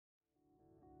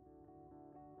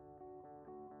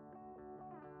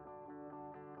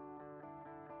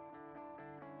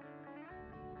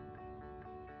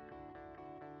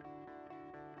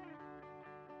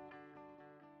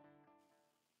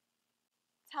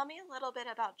Tell me a little bit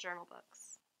about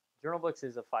JournalBooks. JournalBooks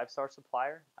is a five-star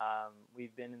supplier.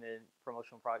 We've been in the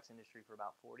promotional products industry for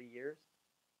about 40 years.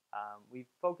 We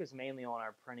focus mainly on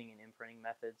our printing and imprinting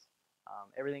methods.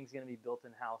 Everything's going to be built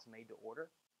in-house, made to order.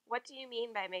 What do you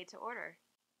mean by made to order?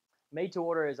 Made to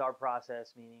order is our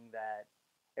process, meaning that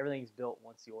everything's built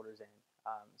once the order's in.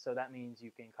 So that means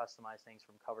you can customize things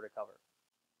from cover to cover.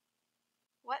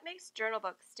 What makes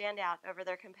JournalBooks stand out over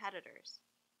their competitors?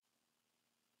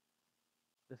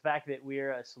 The fact that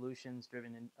we're a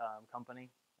solutions-driven company,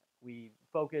 we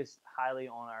focus highly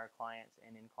on our clients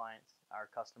and in clients. Our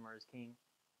customer is king.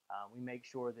 We make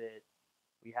sure that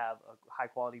we have a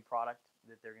high-quality product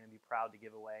that they're going to be proud to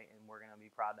give away, and we're going to be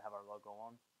proud to have our logo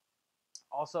on.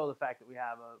 Also, the fact that we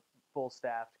have a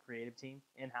full-staffed creative team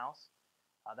in-house,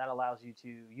 that allows you to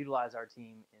utilize our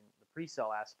team in the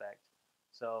pre-sale aspect.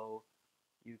 So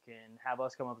you can have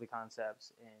us come up with the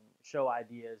concepts and show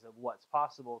ideas of what's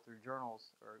possible through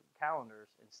journals or calendars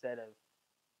instead of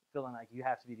feeling like you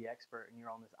have to be the expert and you're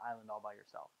on this island all by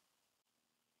yourself.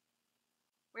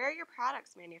 Where are your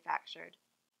products manufactured?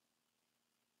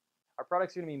 Our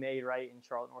products are going to be made right in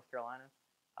Charlotte, North Carolina.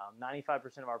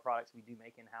 95% of our products we do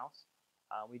make in-house.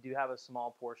 We do have a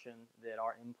small portion that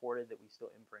are imported that we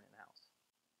still imprint in-house.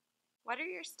 What are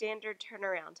your standard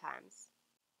turnaround times?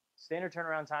 Standard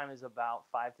turnaround time is about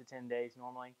 5 to 10 days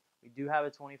normally. We do have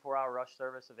a 24-hour rush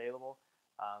service available,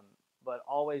 but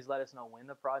always let us know when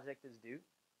the project is due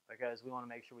because we want to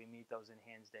make sure we meet those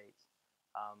enhanced dates.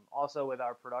 Also, with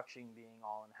our production being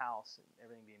all in-house and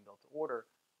everything being built to order,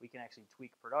 we can actually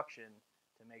tweak production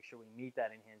to make sure we meet that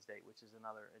enhanced date, which is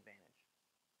another advantage.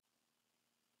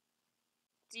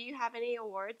 Do you have any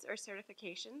awards or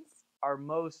certifications? Our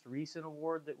most recent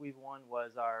award that we've won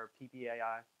was our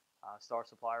PPAI Star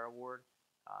Supplier Award.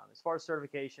 As far as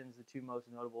certifications, the two most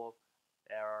notable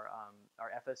are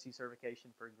our FSC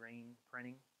certification for grain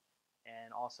printing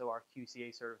and also our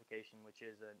QCA certification, which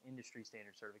is an industry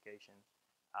standard certification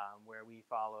where we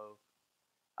follow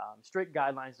strict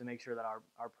guidelines to make sure that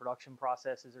our production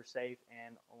processes are safe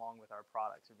and along with our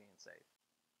products are being safe.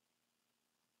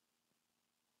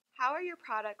 How are your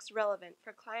products relevant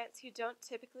for clients who don't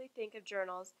typically think of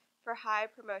journals for high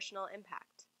promotional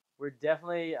impact? We're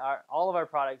definitely, all of our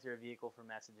products are a vehicle for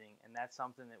messaging, and that's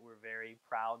something that we're very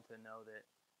proud to know that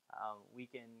we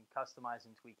can customize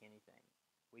and tweak anything.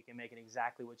 We can make it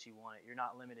exactly what you want it. You're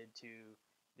not limited to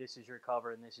this is your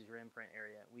cover and this is your imprint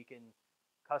area. We can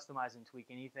customize and tweak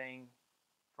anything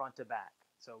front to back.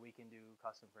 So we can do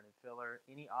custom printed filler.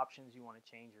 Any options you want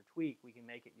to change or tweak, we can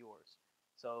make it yours.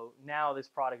 So now this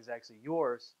product is actually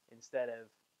yours instead of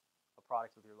a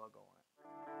product with your logo on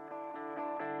it.